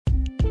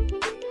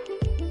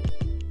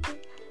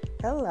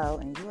Hello,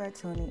 and you are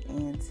tuning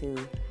in to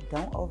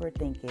Don't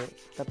Overthink It,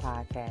 the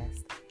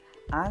podcast.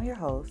 I'm your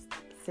host,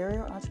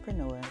 serial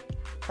entrepreneur,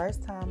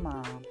 first-time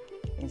mom,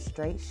 and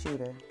straight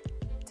shooter,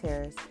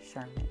 Terrace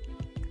Sherman.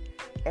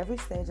 Every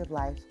stage of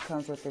life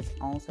comes with its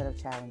own set of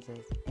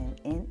challenges,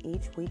 and in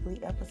each weekly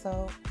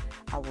episode,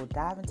 I will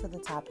dive into the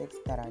topics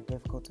that are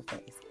difficult to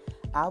face.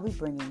 I'll be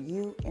bringing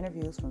you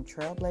interviews from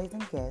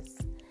trailblazing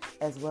guests,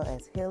 as well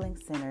as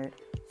healing-centered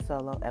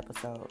solo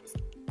episodes.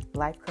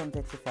 Life comes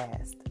at you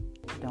fast.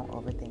 Don't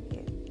overthink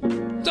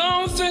it.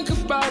 Don't think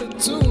about it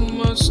too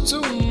much.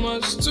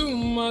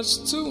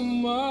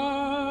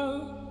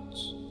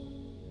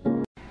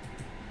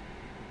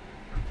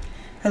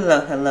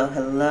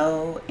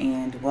 Hello,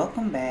 and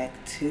welcome back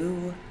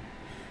to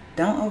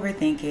Don't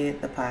Overthink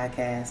It, the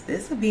podcast.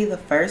 This will be the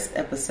first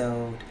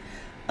episode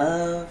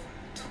of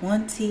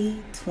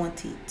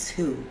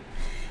 2022,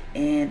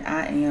 and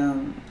I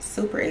am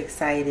super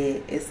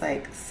excited. It's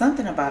like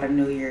something about a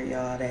new year,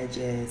 y'all, that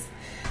just,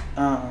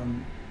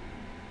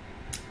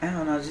 I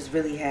don't know, just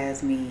really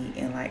has me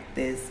in like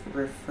this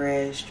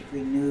refreshed,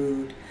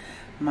 renewed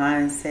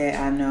mindset.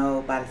 I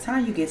know by the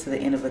time you get to the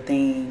end of a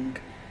thing,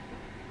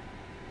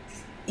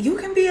 you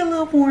can be a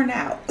little worn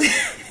out.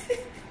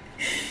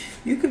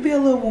 You could be a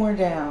little worn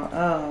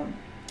down.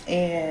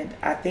 And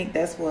I think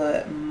that's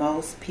what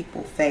most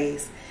people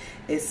face,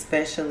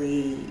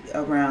 especially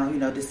around,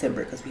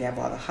 December, because we have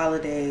all the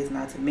holidays,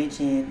 not to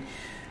mention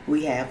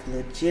we have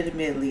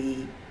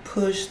legitimately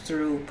pushed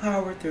through,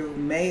 powered through,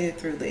 made it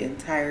through the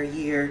entire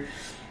year.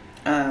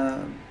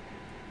 And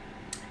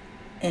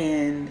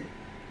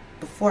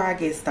before I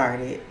get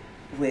started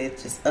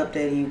with just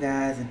updating you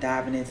guys and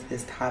diving into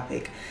this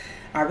topic,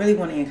 I really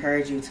want to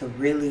encourage you to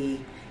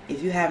really,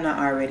 if you have not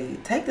already,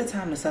 take the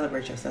time to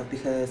celebrate yourself,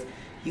 because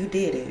you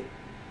did it.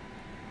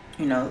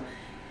 You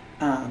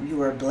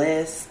were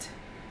blessed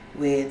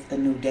with a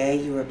new day.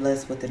 You were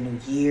blessed with a new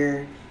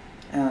year.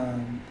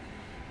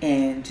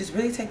 And just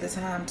really take the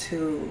time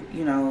to,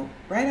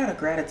 write out a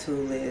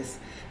gratitude list.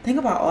 Think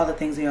about all the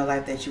things in your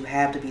life that you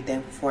have to be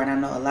thankful for. And I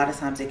know a lot of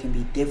times it can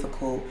be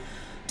difficult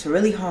to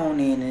really hone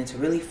in and to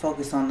really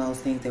focus on those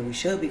things that we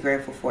should be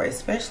grateful for,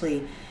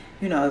 especially,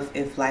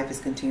 if life is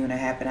continuing to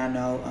happen. I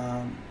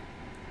know,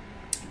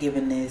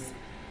 given this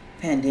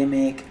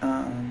pandemic,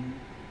 and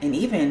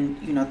even,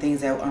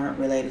 things that aren't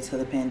related to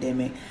the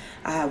pandemic,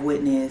 I have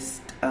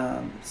witnessed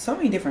so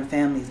many different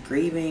families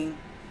grieving.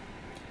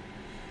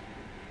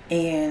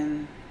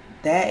 And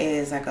that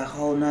is like a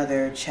whole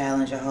nother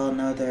challenge, a whole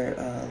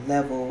nother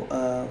level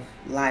of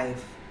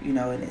life, in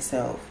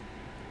itself.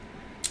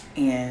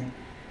 And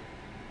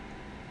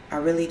I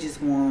really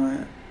just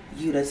want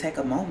you to take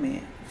a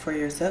moment for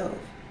yourself,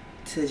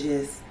 to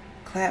just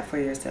clap for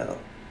yourself,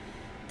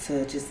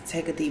 to just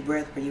take a deep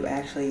breath where you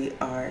actually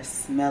are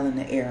smelling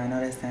the air. I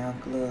know that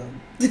sounds a little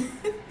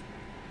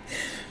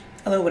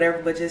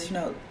whatever, but just,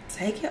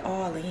 take it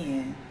all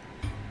in.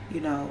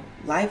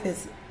 Life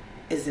is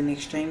an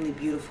extremely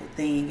beautiful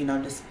thing,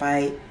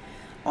 despite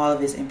all of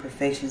its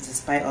imperfections,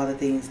 despite all the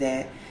things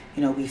that,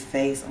 we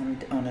face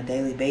on a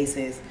daily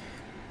basis.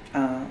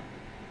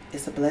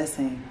 It's a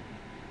blessing.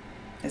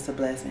 It's a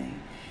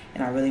blessing.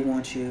 And I really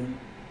want you,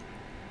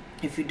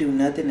 if you do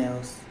nothing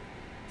else,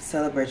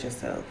 celebrate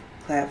yourself,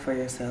 clap for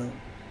yourself,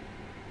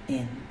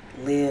 and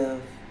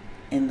live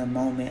in the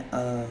moment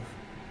of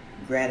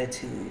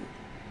gratitude.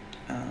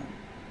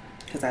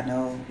 Because I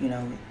know,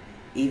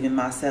 even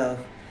myself,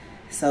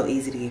 it's so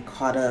easy to get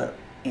caught up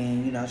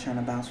in, trying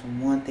to bounce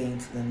from one thing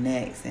to the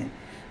next and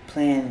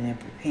planning and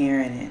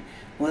preparing and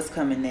what's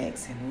coming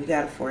next. And we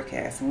got to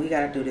forecast and we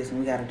got to do this and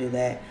we got to do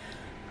that.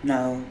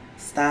 No,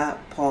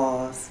 stop,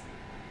 pause,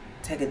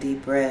 take a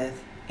deep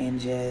breath, and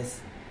just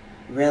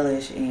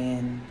relish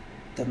in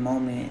the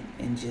moment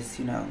and just,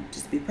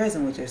 just be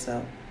present with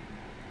yourself.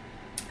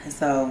 And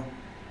so,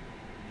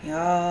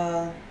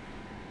 y'all,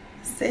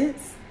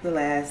 since the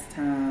last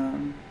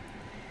time,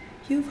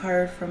 you've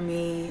heard from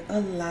me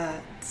a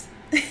lot.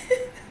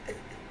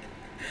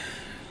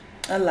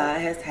 A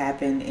lot has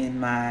happened in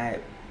my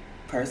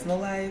personal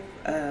life.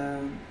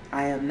 I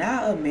am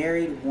now a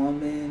married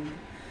woman.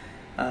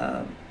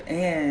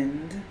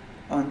 And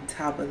on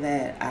top of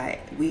that,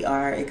 we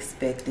are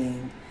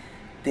expecting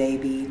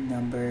baby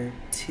number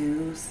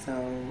 2. So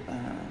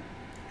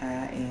I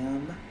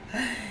am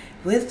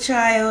with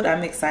child.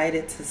 I'm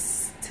excited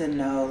to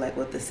know like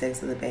what the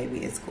sex of the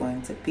baby is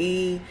going to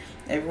be.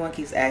 Everyone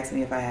keeps asking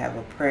me if I have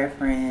a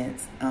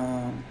preference.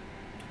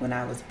 When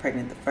I was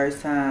pregnant the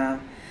first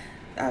time,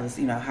 I was,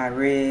 high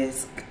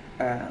risk,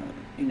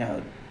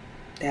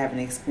 having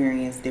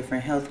experienced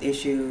different health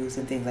issues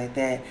and things like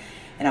that.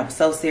 And I was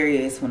so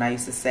serious when I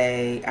used to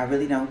say, I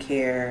really don't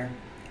care.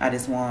 I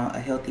just want a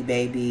healthy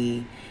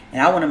baby. And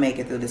I want to make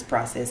it through this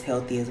process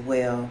healthy as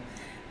well.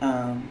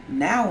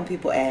 Now when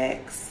people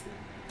ask,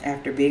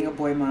 after being a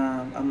boy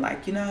mom, I'm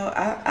like,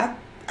 I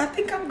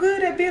think I'm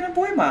good at being a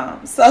boy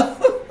mom.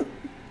 So,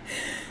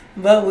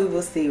 but we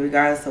will see.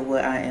 Regardless of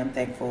what, I am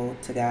thankful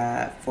to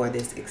God for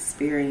this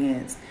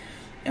experience,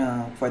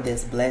 for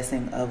this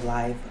blessing of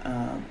life.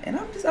 And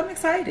I'm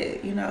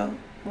excited,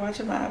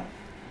 watching my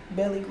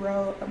belly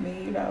grow. I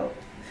mean, you know,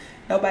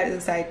 nobody's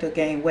excited to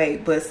gain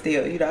weight, but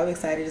still, you know, I'm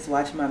excited just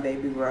watching my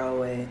baby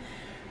grow and,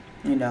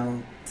 you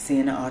know,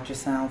 seeing the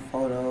ultrasound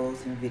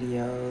photos and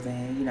videos,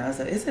 and you know,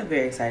 so it's a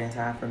very exciting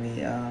time for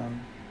me.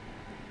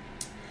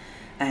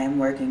 I am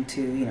working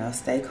to, you know,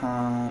 stay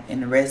calm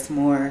and rest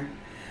more,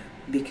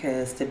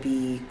 because to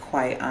be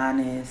quite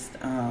honest,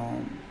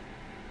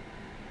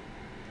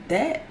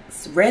 that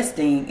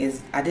resting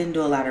is, I didn't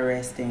do a lot of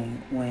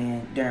resting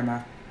during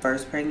my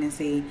first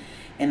pregnancy,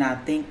 and I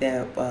think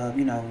that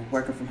you know,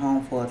 working from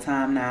home full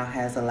time now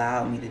has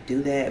allowed me to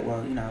do that.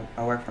 Well, you know,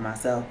 I work for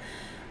myself,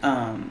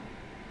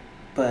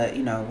 but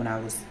you know, when I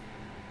was,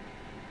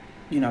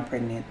 you know,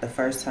 pregnant the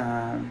first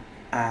time,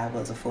 I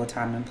was a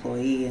full-time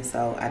employee, and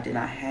so I did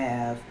not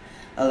have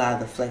a lot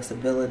of the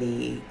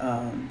flexibility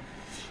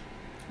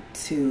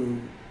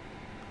to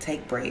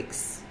take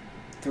breaks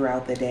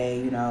throughout the day,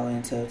 you know,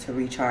 and to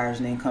recharge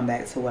and then come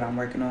back to what I'm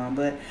working on.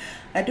 But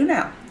I do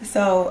now.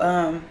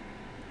 So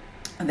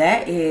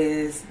that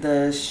is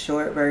the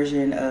short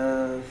version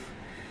of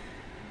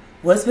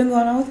what's been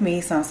going on with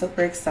me. So I'm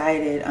super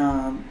excited.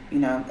 You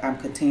know, I'm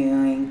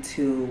continuing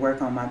to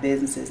work on my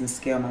businesses and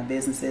scale my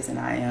businesses, and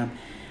I am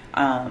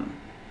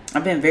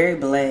I've been very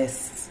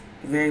blessed,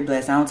 very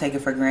blessed. I don't take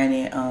it for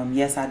granted.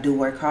 Yes, I do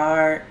work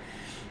hard.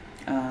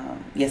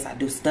 Yes, I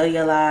do study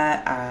a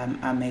lot.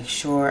 I make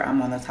sure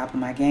I'm on the top of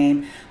my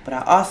game, but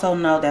I also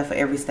know that for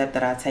every step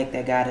that I take,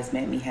 that God has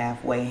met me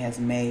halfway and has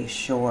made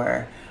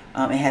sure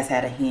it has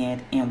had a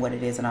hand in what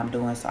it is that I'm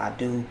doing. So I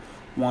do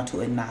want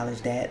to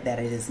acknowledge that it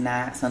is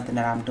not something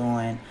that I'm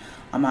doing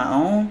on my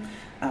own.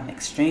 I'm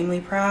extremely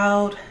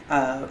proud.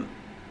 I'm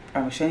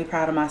extremely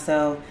proud of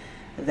myself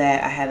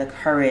that I had the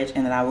courage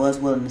and that I was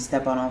willing to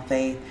step out on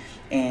faith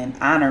and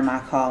honor my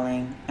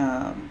calling,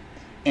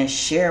 and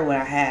share what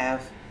I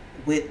have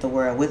with the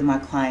world, with my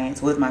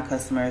clients, with my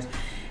customers.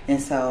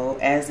 And so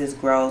as this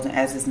grows and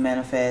as this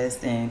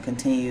manifests and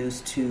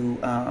continues to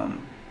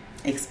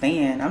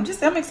expand, I'm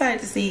excited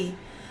to see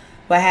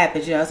what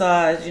happens. You know,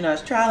 so you know,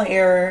 it's trial and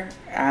error.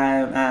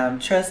 I'm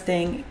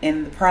trusting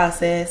in the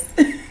process,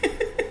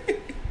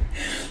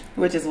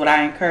 which is what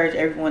I encourage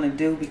everyone to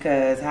do,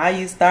 because how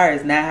you start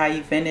is not how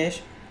you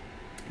finish.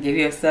 Give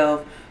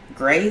yourself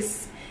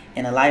grace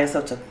and allow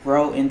yourself to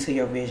grow into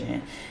your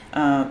vision.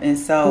 And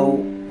so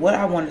what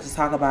I wanted to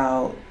talk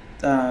about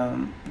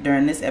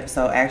during this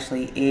episode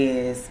actually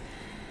is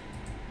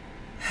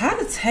how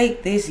to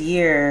take this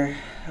year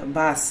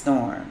by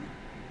storm.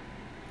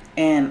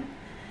 And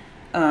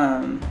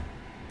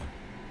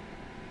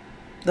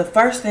the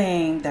first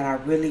thing that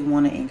I really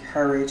want to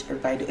encourage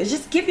everybody to do is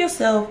just give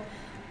yourself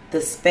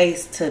the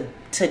space to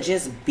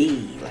just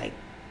be, like,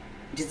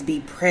 just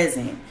be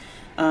present.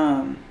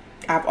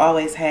 I've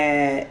always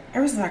had,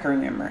 ever since I can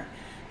remember,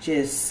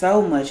 just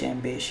so much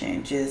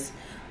ambition, just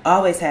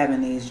always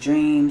having these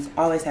dreams,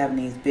 always having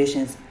these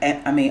visions.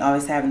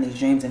 Always having these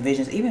dreams and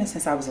visions, even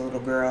since I was a little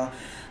girl.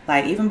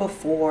 Like, even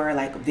before,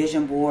 like,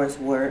 vision boards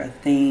were a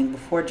thing,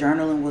 before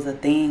journaling was a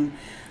thing.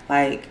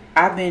 Like,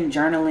 I've been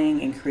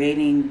journaling and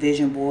creating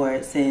vision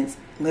boards since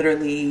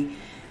literally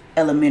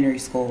elementary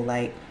school.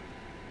 Like,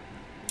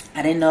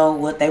 I didn't know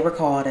what they were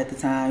called at the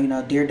time, you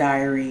know, Dear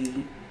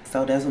Diary.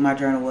 So that's what my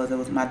journal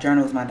was. My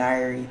journal was my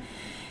diary.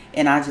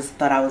 And I just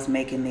thought I was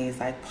making these,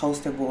 like,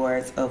 poster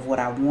boards of what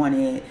I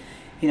wanted,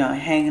 you know,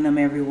 hanging them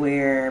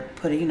everywhere,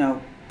 you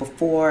know,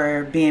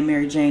 before being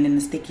Mary Jane in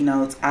the sticky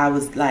notes, I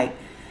was like,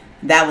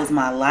 that was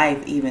my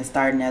life, even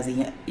starting as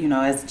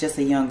as just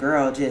a young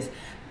girl, just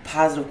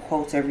positive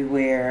quotes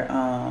everywhere.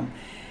 I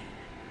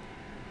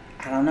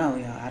don't know,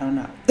 y'all. I don't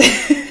know.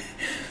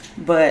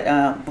 But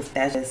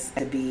that's just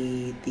to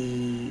be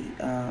the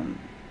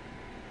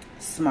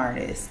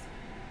smartest.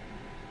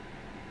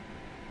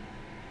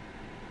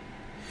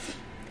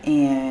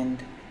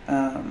 And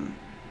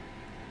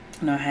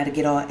I had to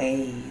get all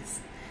A's.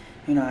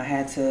 You know, I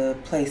had to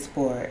play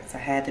sports. I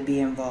had to be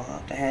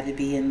involved. I had to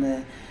be in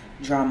the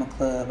drama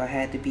club. I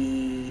had to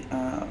be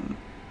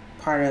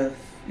part of,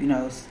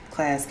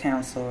 class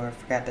council, or I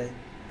forgot the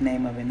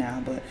name of it now,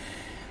 but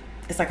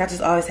it's like I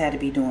just always had to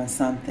be doing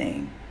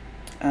something.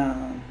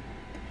 And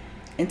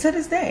to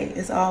this day,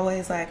 it's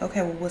always like,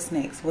 okay, well, what's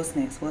next? What's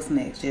next? What's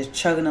next? Just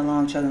chugging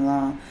along,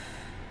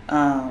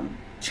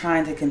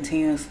 trying to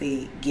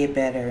continuously get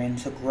better and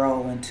to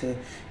grow and to,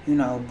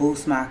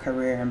 boost my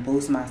career and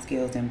boost my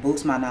skills and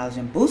boost my knowledge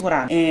and boost what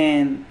I'm.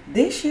 And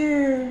this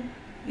year,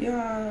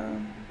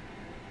 y'all,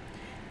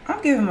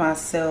 I'm giving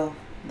myself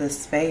the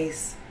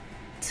space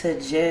to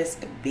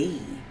just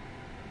be.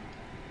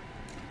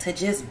 To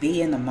just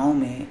be in the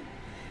moment.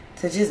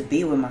 To just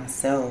be with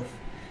myself.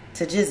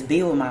 To just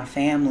be with my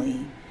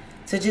family.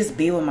 To just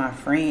be with my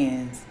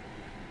friends.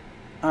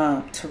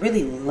 To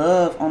really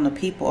love on the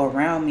people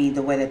around me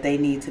the way that they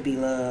need to be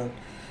loved.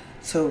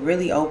 To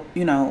really,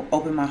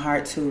 open my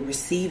heart to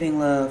receiving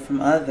love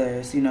from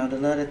others, the love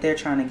that they're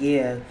trying to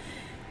give.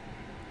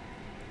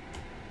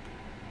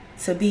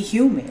 To be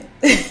human.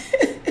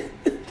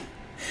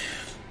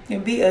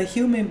 And be a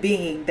human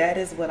being. That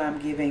is what I'm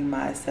giving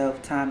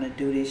myself time to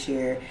do this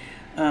year.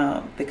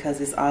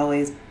 because it's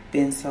always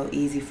been so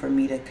easy for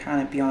me to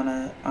kind of be on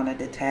a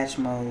detached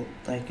mode.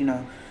 Like,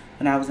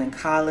 when I was in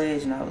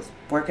college and I was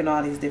working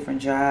all these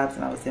different jobs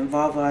and I was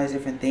involved with all these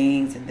different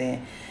things, and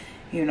then,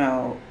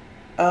 oh,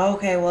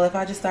 okay, well, if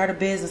I just start a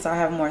business, I'll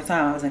have more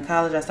time. I was in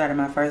college, I started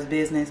my first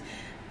business.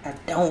 I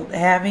don't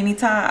have any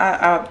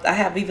time. I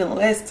have even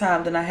less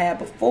time than I had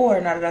before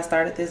now that I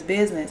started this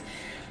business.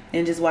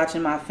 And just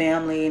watching my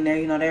family, and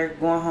they're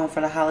going home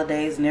for the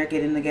holidays and they're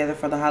getting together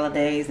for the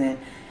holidays, and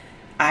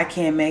I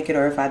can't make it,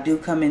 or if I do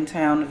come in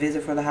town to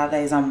visit for the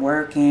holidays, I'm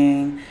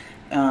working,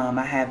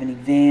 I have an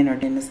event, or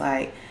then it's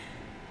like,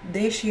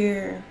 this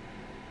year,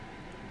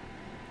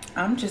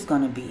 I'm just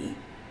going to be.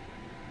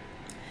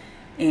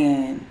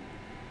 And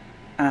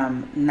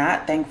I'm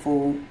not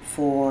thankful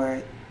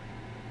for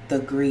the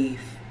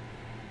grief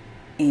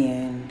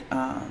and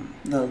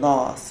the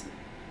loss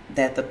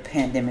that the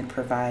pandemic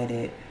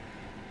provided,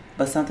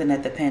 but something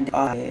that the pandemic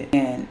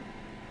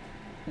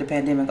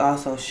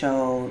also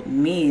showed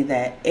me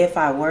that if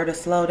I were to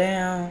slow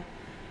down,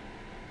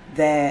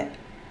 that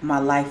my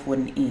life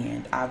wouldn't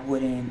end. I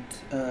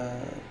wouldn't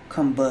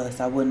combust.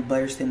 I wouldn't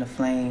burst into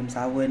flames.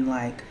 I wouldn't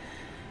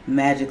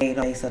magically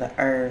the face of the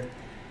earth.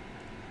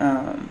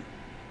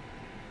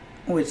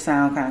 Which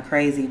sounds kind of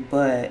crazy,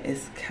 but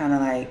it's kind of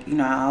like,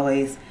 I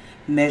always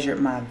measured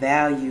my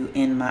value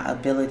in my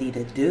ability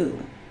to do.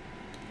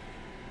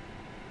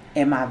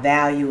 And my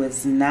value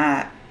is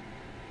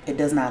it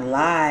does not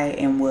lie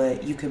in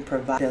what you can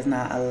provide. It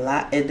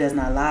does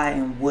not lie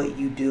in what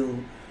you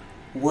do,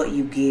 what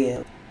you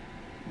give.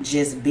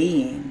 Just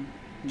being,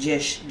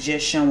 just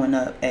showing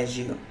up as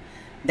you.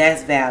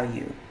 That's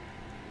value.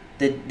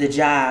 The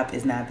job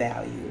is not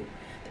value.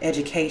 The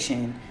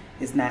education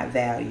is not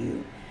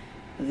value.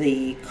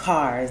 The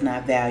car is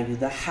not value.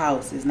 The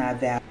house is not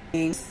value.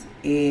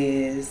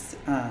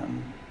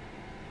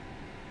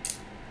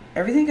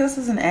 Everything else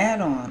is an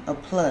add-on, a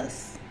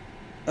plus,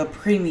 a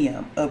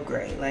premium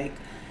upgrade. Like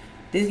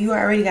this, you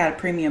already got a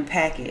premium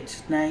package.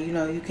 Now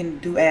you can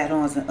do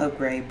add-ons and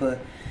upgrade, but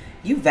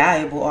you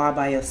valuable all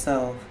by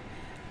yourself.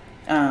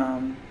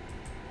 And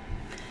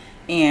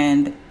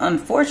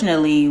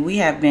unfortunately, we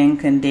have been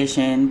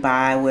conditioned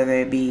by, whether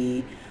it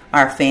be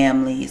our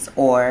families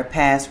or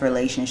past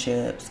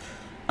relationships,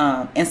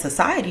 and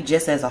society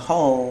just as a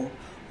whole,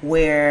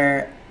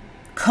 where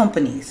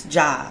companies,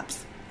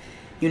 jobs,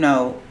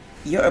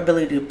 your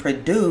ability to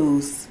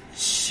produce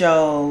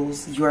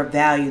shows your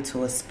value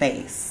to a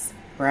space,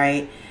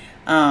 right?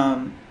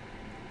 And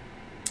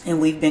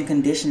we've been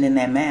conditioned in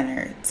that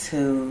manner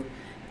to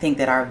think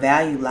that our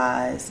value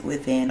lies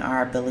within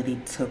our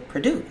ability to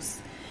produce.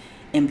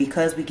 And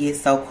because we get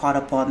so caught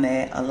up on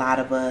that, a lot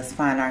of us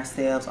find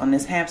ourselves on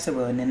this hamster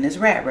wheel and in this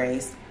rat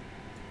race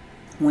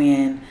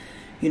when,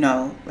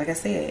 like I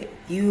said,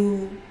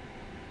 you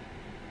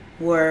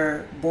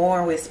were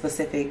born with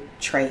specific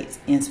traits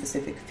and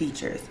specific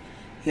features.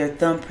 Your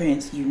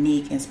thumbprint's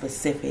unique and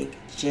specific,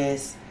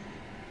 just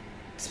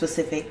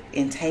specific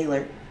and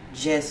tailored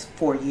just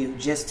for you,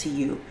 just to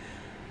you.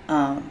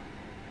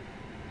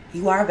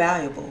 You are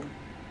valuable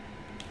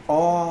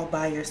all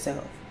by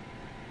yourself.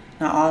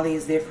 Now, all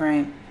these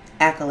different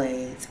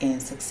accolades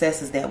and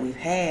successes that we've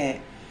had,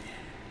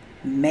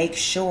 make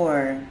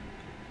sure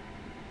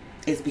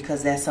it's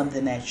because that's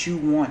something that you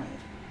wanted.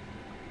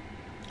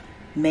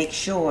 Make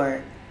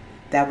sure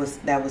that was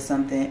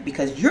something,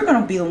 because you're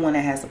going to be the one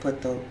that has to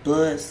put the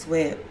blood,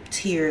 sweat,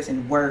 tears,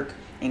 and work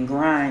and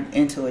grind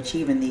into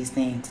achieving these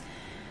things.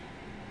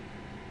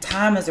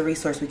 Time is a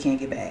resource we can't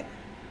get back.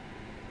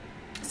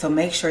 So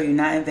make sure you're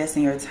not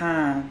investing your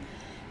time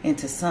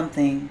into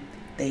something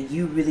that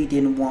you really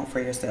didn't want for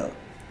yourself.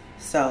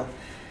 So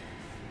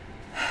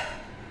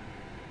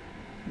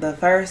the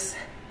first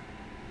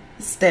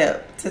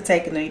step to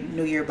taking the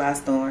new year by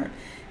storm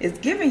is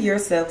giving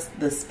yourself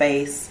the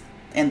space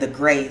and the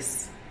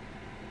grace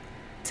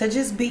to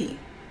just be.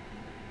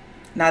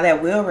 Now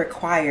that will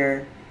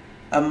require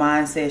a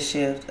mindset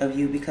shift of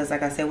you, because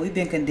like I said, we've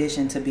been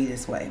conditioned to be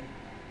this way.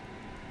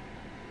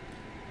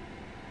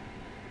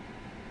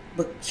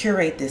 But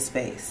curate this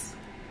space.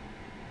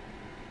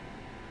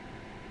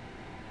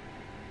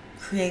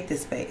 Create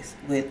this space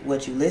with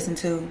what you listen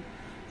to,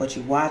 what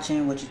you're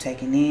watching, what you're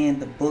taking in,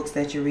 the books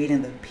that you're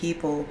reading, the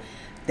people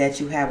that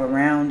you have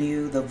around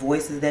you, the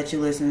voices that you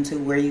listen to,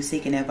 where you're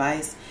seeking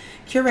advice.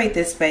 Curate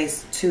this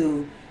space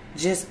to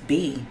just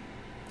be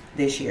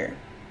this year.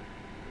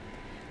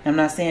 I'm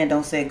not saying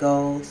don't set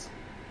goals.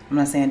 I'm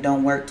not saying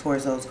don't work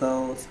towards those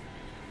goals.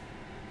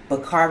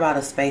 But carve out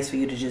a space for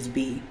you to just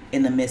be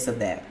in the midst of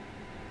that.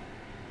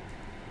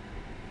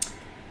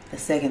 The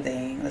second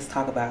thing, let's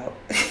talk about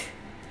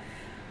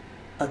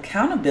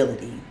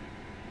accountability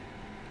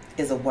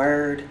is a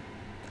word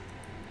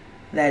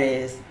that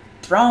is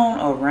thrown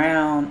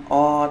around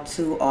all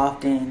too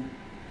often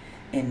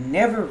and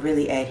never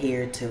really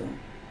adhered to.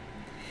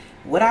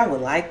 What I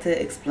would like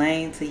to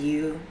explain to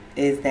you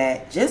is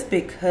that just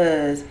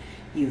because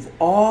you've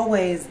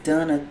always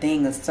done a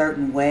thing a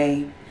certain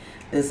way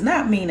does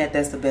not mean that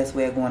that's the best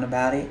way of going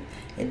about it.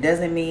 It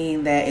doesn't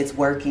mean that it's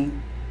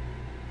working.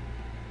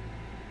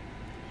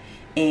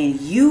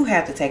 And you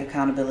have to take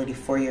accountability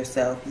for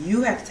yourself.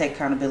 You have to take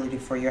accountability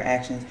for your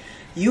actions.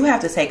 You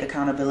have to take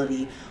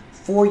accountability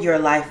for your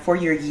life, for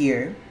your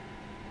year,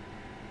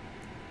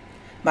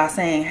 by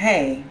saying,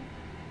 hey,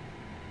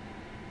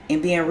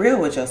 and being real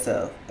with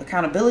yourself.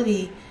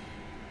 Accountability,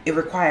 it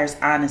requires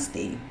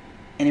honesty.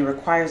 And it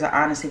requires an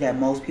honesty that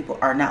most people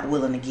are not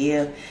willing to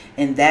give.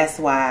 And that's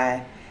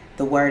why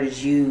the word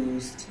is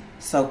used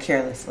so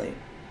carelessly.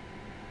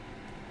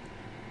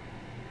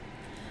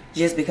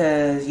 Just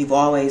because you've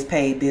always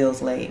paid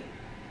bills late.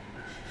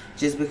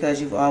 Just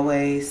because you've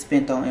always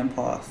spent on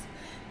impulse.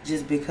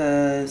 Just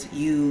because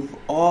you've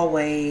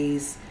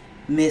always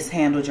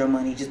mishandled your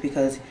money. Just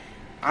because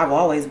I've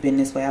always been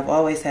this way. I've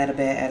always had a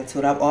bad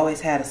attitude. I've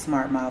always had a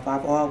smart mouth.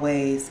 I've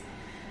always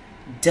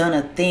done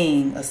a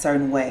thing a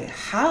certain way.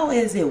 How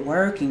is it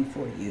working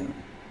for you?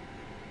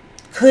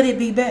 Could it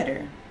be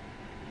better?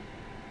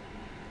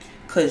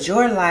 Could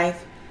your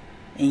life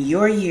and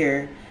your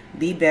year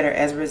be better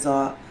as a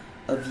result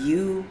of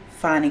you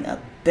finding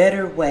a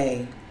better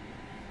way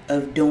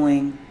of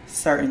doing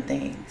certain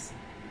things?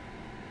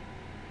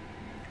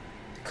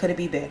 Could it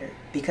be better?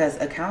 Because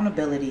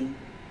accountability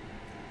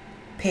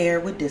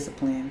paired with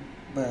discipline,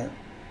 but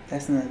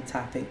that's another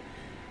topic.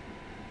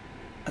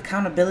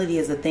 Accountability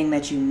is a thing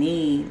that you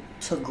need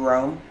to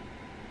grow,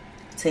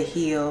 to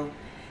heal,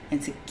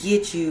 and to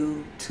get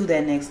you to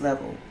that next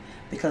level.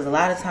 Because a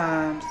lot of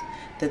times,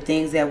 the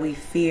things that we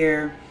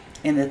fear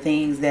and the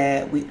things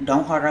that we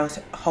don't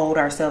hold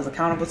ourselves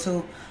accountable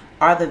to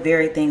are the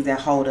very things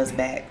that hold us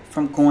back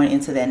from going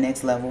into that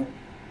next level.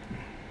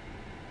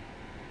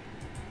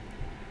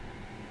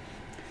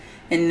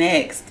 And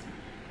next,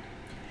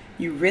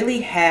 you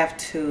really have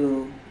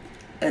to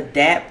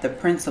adapt the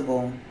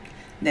principle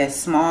that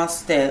small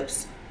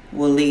steps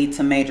will lead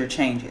to major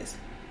changes.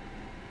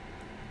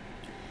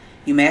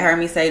 You may have heard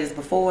me say this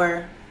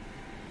before,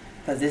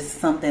 because this is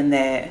something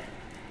that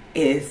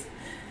is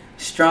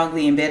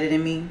strongly embedded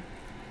in me.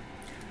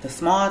 The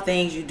small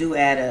things you do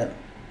add up.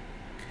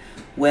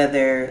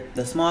 Whether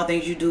the small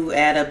things you do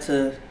add up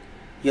to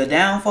your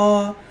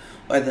downfall,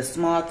 or the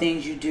small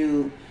things you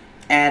do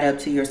add up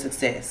to your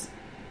success.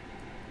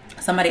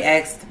 Somebody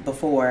asked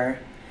before,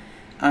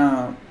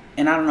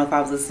 and I don't know if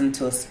I was listening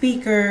to a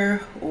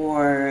speaker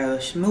or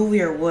a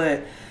movie or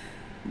what,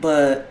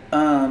 but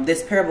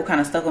this parable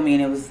kind of stuck with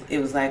me, and it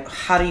was like,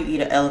 how do you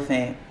eat an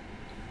elephant?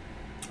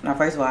 Now,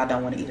 first of all, I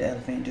don't want to eat an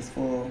elephant, just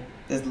for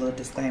this little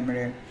disclaimer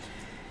there.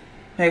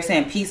 They're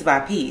saying piece by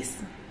piece.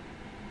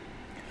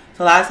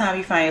 So a lot of times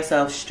you find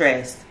yourself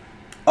stressed,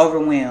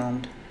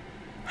 overwhelmed,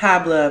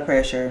 high blood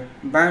pressure,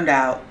 burned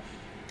out,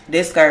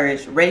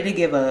 discouraged, ready to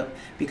give up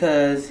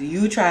because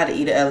you try to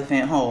eat an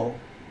elephant whole.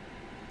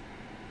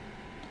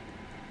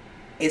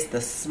 It's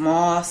the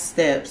small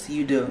steps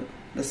you do,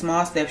 the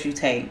small steps you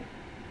take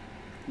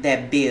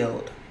that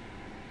build.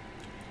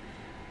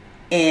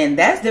 And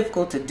that's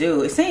difficult to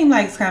do. It seems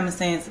like it's common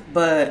sense,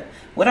 but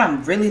what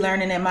I'm really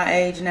learning at my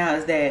age now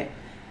is that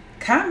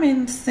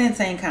common sense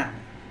ain't common.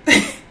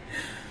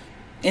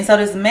 And so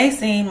this may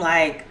seem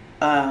like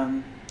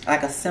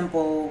a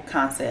simple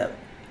concept,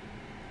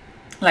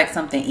 like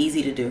something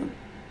easy to do,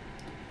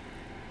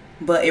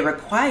 but it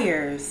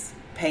requires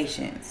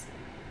patience,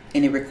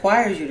 and it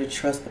requires you to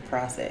trust the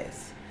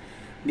process,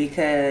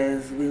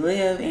 because we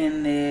live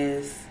in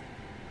this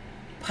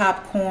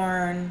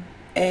popcorn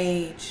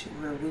age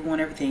where we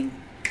want everything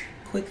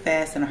quick,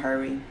 fast, in a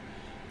hurry.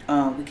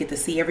 We get to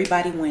see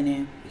everybody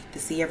winning. We get to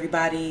see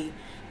everybody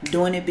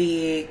doing it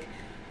big.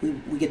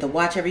 We get to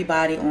watch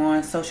everybody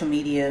on social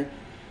media,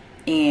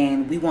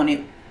 and we want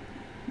it.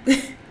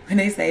 When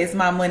they say it's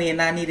my money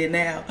and I need it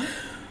now,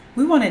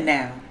 we want it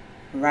now,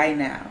 right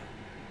now.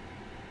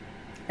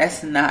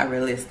 That's not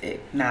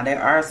realistic. Now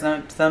there are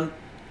some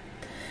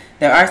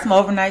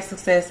overnight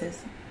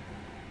successes.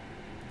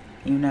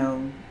 You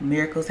know,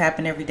 miracles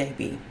happen every day,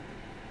 B.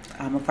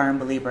 I'm a firm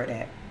believer of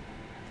that.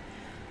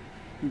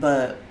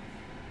 But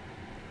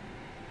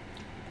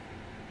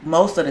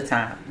most of the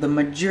time, the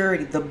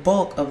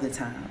bulk of the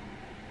time,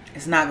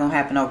 it's not going to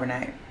happen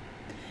overnight.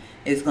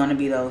 It's going to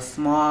be those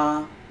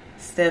small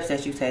steps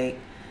that you take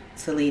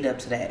to lead up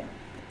to that.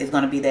 It's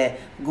going to be that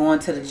going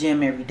to the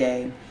gym every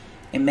day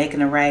and making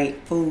the right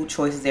food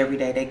choices every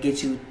day that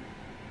gets you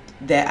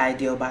that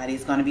ideal body.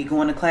 It's going to be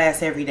going to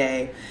class every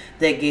day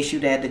that gets you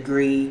that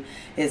degree.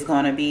 It's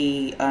going to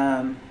be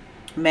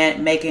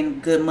making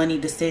good money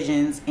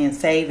decisions and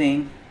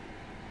saving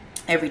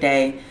every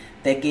day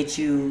that gets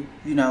you,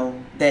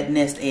 that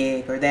nest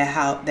egg or that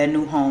house, that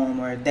new home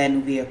or that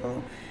new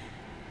vehicle.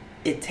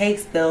 It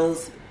takes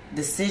those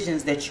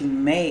decisions that you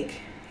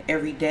make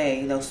every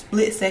day, those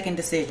split-second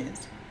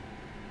decisions,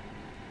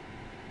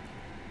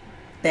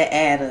 that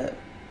add up.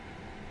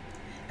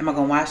 Am I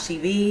going to watch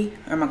TV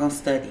or am I going to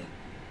study?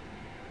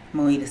 I'm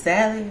going to eat a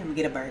salad, I'm going to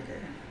get a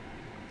burger.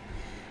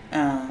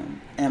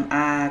 Am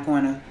I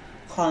going to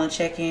call and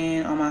check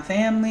in on my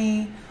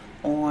family,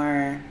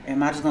 or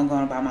am I just going to go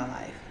on about my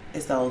life?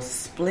 It's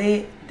those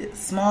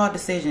small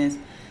decisions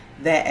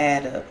that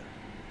add up.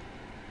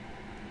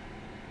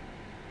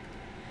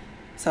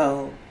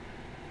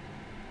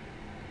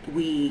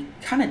 we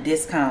kind of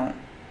discount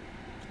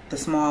the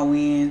small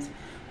wins.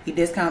 We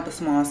discount the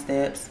small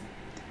steps.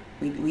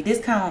 We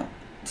discount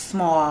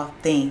small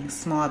things,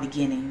 small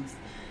beginnings,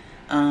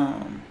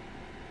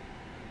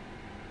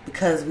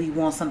 because we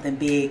want something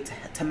big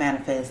to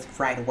manifest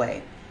right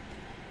away.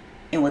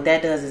 And what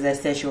that does is that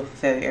sets you up for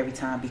failure every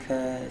time,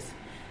 because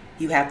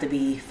you have to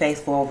be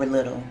faithful over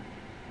little.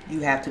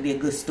 You have to be a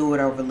good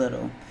steward over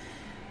little.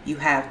 You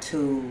have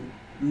to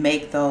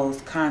make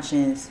those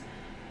conscious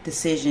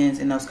decisions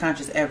and those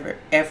conscious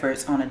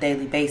efforts on a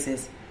daily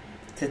basis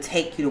to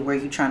take you to where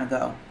you're trying to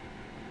go.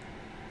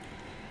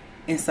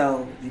 And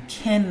so you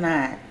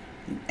cannot,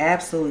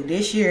 absolutely,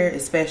 this year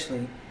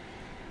especially,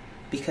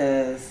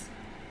 because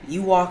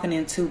you walking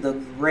into the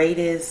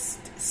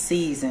greatest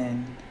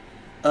season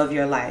of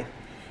your life.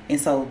 And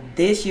so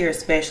this year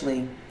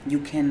especially, you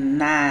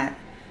cannot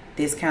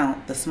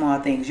discount the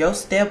small things. Your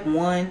step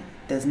 1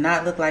 does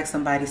not look like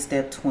somebody's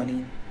step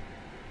 20.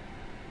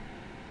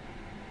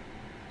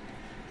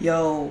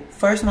 Your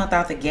first month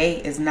out the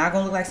gate is not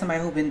going to look like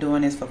somebody who's been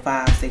doing this for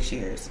 5-6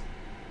 years.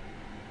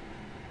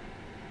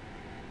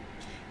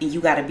 And you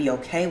got to be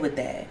okay with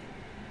that.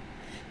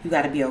 You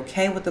got to be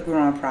okay with the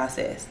growing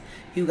process.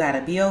 You got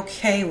to be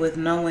okay with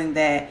knowing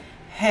that,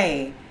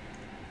 hey,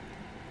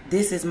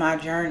 this is my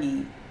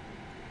journey.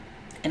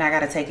 And I got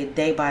to take it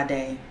day by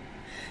day.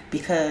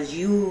 Because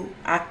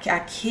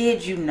I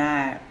kid you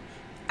not,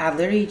 I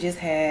literally just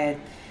had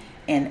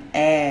an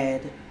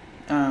ad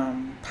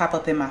pop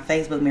up in my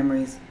Facebook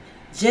memories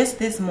just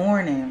this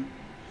morning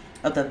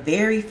of the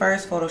very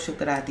first photo shoot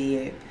that I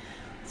did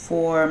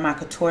for my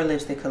couture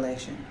lipstick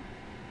collection.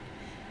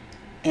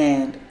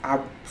 And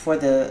for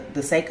the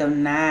sake of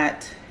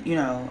not, I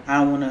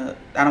don't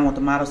want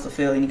the models to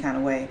feel any kind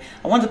of way.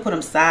 I wanted to put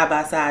them side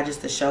by side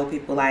just to show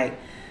people, like,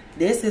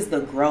 this is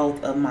the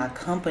growth of my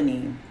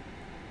company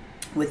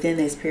within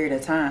this period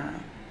of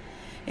time.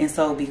 And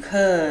so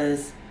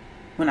because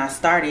when I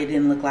started, it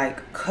didn't look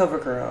like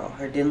CoverGirl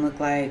or didn't look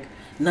like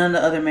none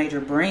of the other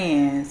major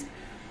brands,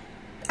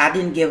 I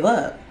didn't give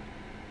up.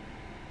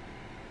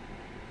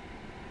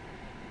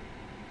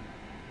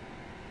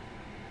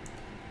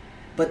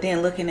 But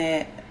then looking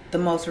at the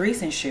most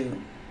recent shoot,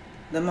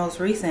 the most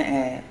recent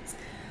ads,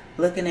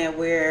 looking at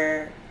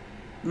where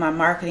my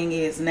marketing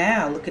is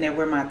now, looking at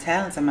where my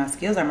talents and my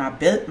skills are,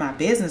 my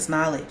business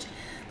knowledge,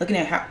 looking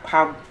at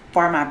how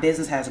far my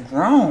business has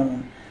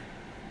grown.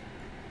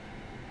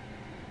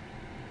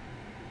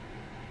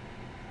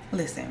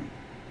 Listen,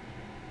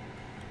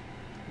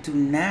 do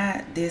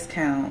not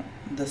discount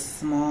the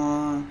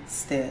small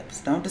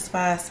steps. Don't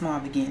despise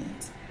small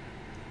beginnings.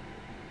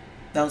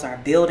 Those are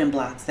building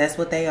blocks. That's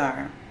what they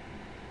are.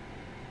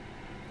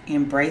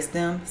 Embrace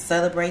them,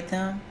 celebrate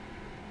them,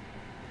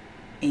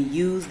 and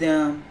use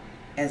them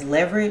as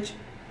leverage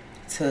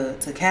to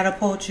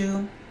catapult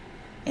you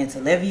and to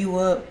level you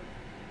up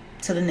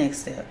to the next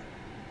step.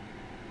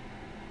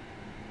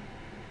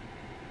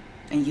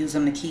 And use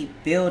them to keep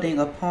building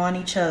upon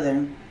each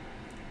other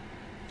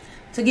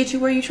to get you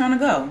where you're trying to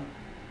go.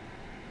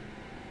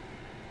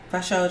 If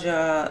I showed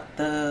y'all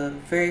the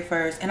very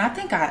first, and I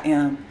think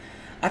I'm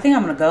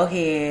going to go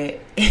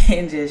ahead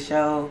and just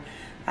show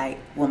like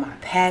what my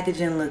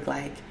packaging looked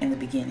like in the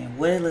beginning,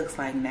 what it looks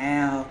like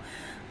now,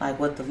 like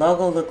what the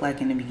logo looked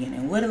like in the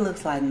beginning, what it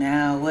looks like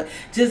now, what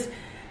just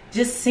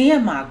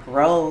seeing my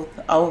growth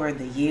over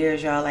the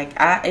years, y'all. Like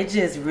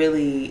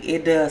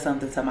it does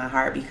something to my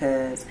heart,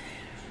 because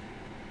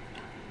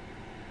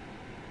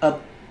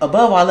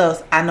above all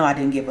else, I know I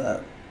didn't give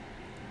up.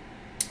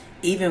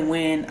 Even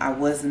when I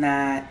was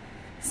not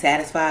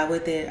satisfied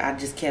with it, I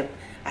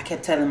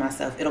kept telling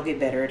myself, it'll get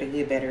better, it'll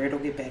get better, it'll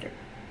get better.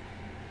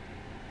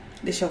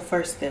 This your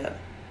first step,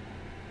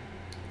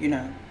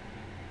 And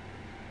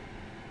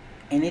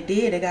it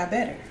did, it got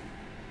better.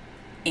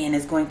 And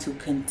it's going to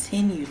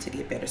continue to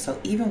get better.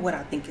 So even what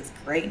I think is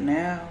great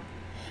now,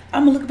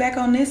 I'm going to look back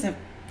on this in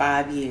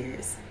 5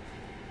 years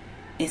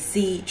and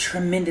see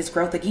tremendous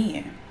growth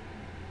again.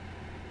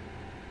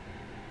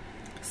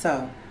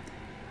 So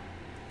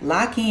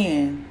lock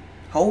in,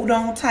 hold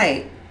on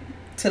tight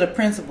to the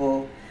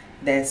principle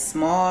that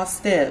small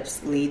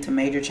steps lead to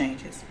major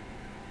changes.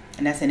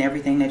 And that's in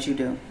everything that you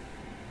do.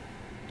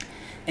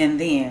 And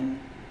then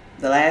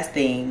the last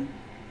thing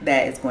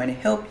that is going to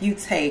help you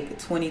take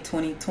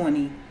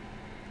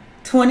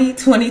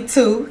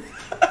 2022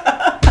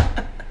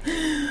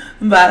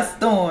 by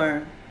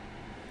storm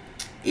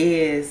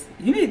is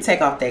you need to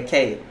take off that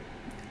cape.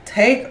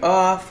 Take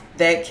off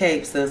that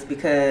cape, sis,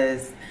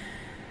 because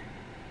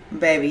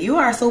baby, you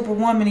are a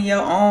superwoman in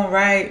your own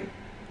right.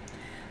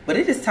 But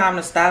it is time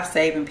to stop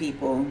saving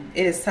people.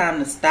 It is time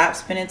to stop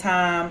spending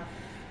time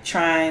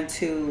trying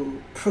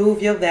to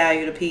prove your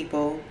value to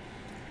people.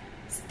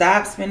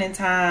 Stop spending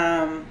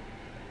time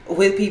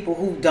with people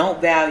who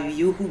don't value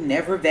you, who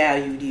never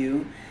valued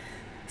you.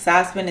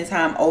 Stop spending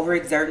time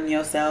overexerting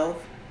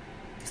yourself.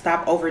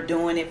 Stop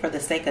overdoing it for the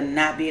sake of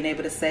not being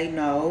able to say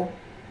no.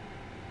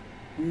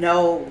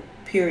 No,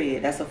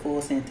 period. That's a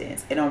full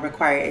sentence. It don't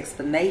require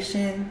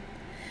explanation.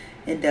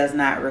 It does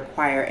not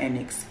require an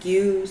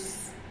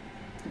excuse.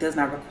 It does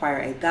not require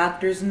a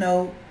doctor's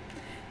note.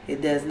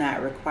 It does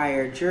not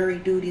require a jury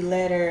duty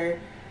letter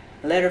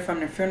from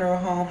the funeral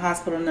home,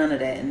 hospital, none of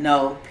that.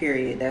 No,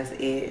 period. That's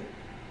it.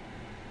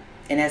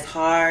 And that's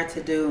hard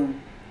to do.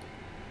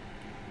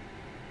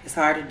 It's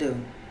hard to do.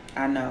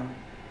 I know.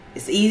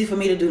 It's easy for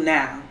me to do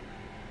now.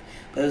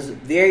 But it was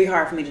very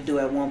hard for me to do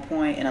at one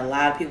point. And a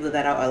lot of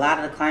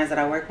the clients that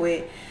I work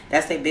with,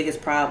 that's their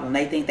biggest problem.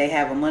 They think they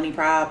have a money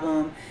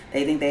problem.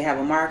 They think they have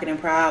a marketing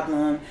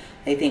problem.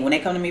 They think when they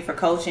come to me for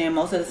coaching,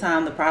 most of the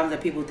time the problems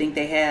that people think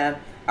they have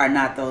are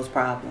not those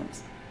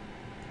problems.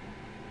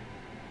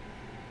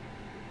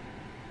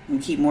 You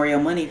keep more of your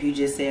money if you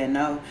just said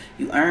no.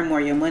 You earn more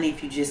of your money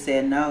if you just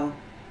said no.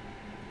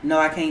 No,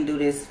 I can't do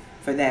this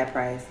for that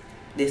price.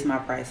 This is my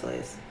price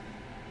list.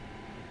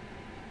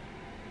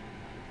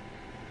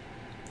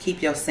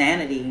 Keep your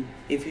sanity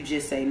if you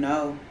just say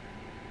no.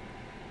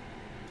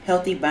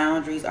 Healthy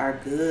boundaries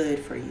are good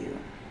for you.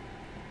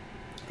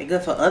 They're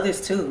good for others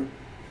too.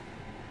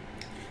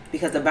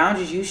 Because the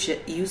boundaries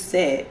you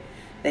set,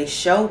 they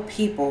show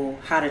people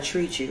how to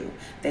treat you.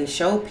 They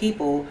show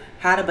people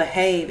how to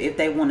behave if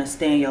they want to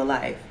stay in your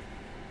life.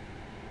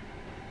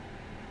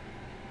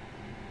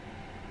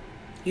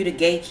 You the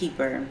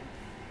gatekeeper.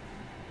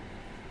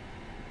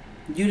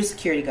 You the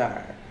security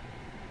guard.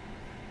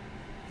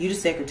 You the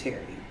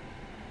secretary.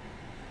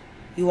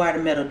 You are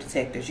the metal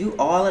detectors. You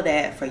all of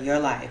that for your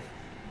life.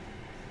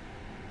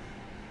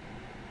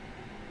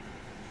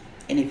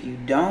 And if you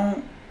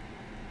don't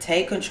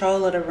take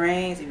control of the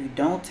reins, if you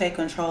don't take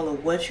control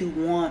of what you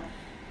want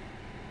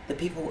the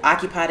people who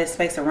occupy this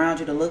space around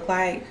you to look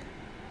like,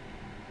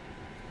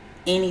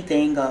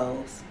 anything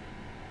goes.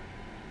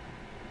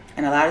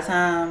 And a lot of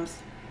times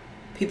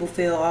people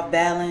feel off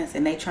balance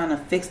and they trying to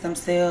fix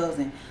themselves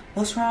and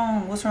what's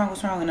wrong?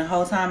 And the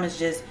whole time it's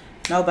just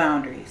no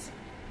boundaries.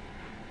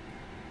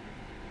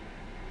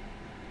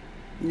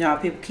 You know how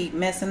people keep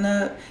messing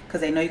up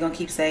because they know you're going to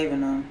keep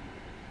saving them.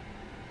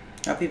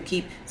 How people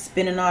keep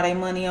spending all their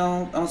money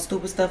on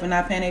stupid stuff and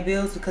not paying their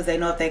bills because they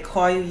know if they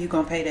call you, you're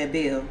going to pay that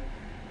bill.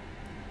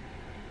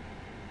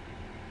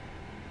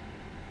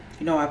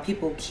 You know why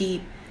people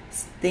keep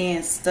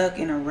staying stuck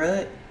in a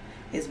rut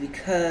is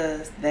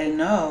because they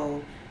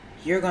know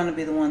you're going to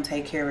be the one to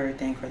take care of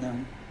everything for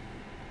them.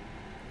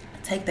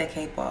 Take that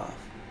cape off.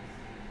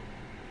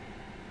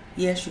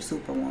 Yes, you're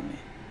Superwoman.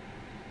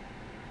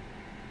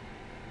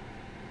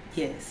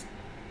 Yes.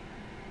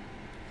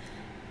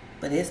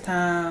 But it's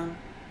time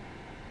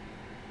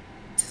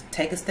to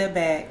take a step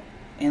back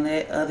and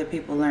let other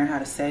people learn how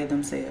to save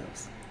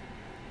themselves.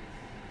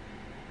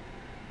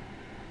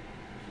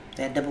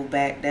 That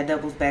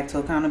doubles back to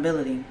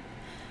accountability.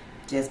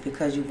 Just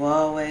because you've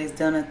always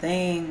done a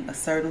thing a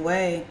certain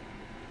way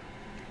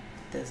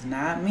does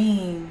not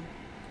mean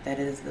that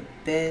it is the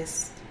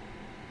best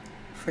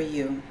for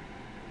you.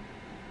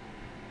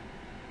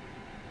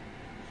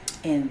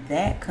 And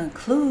that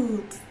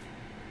concludes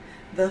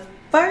the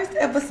first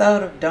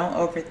episode of Don't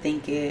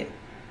Overthink It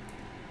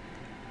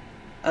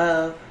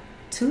of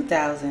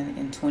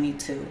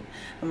 2022.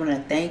 I'm going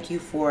to thank you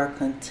for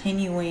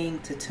continuing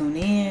to tune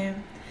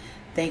in.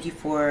 Thank you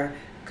for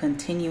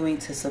continuing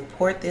to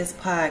support this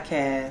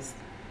podcast.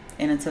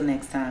 And until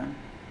next time.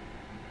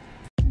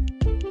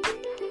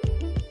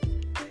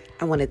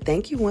 I want to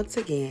thank you once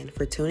again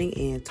for tuning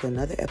in to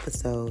another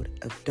episode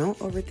of Don't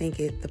Overthink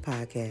It, the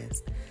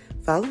podcast.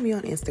 Follow me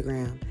on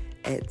Instagram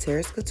at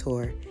Terrace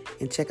Couture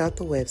and check out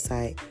the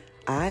website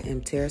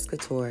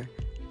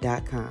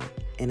IamTerraceCouture.com.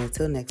 And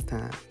until next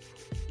time.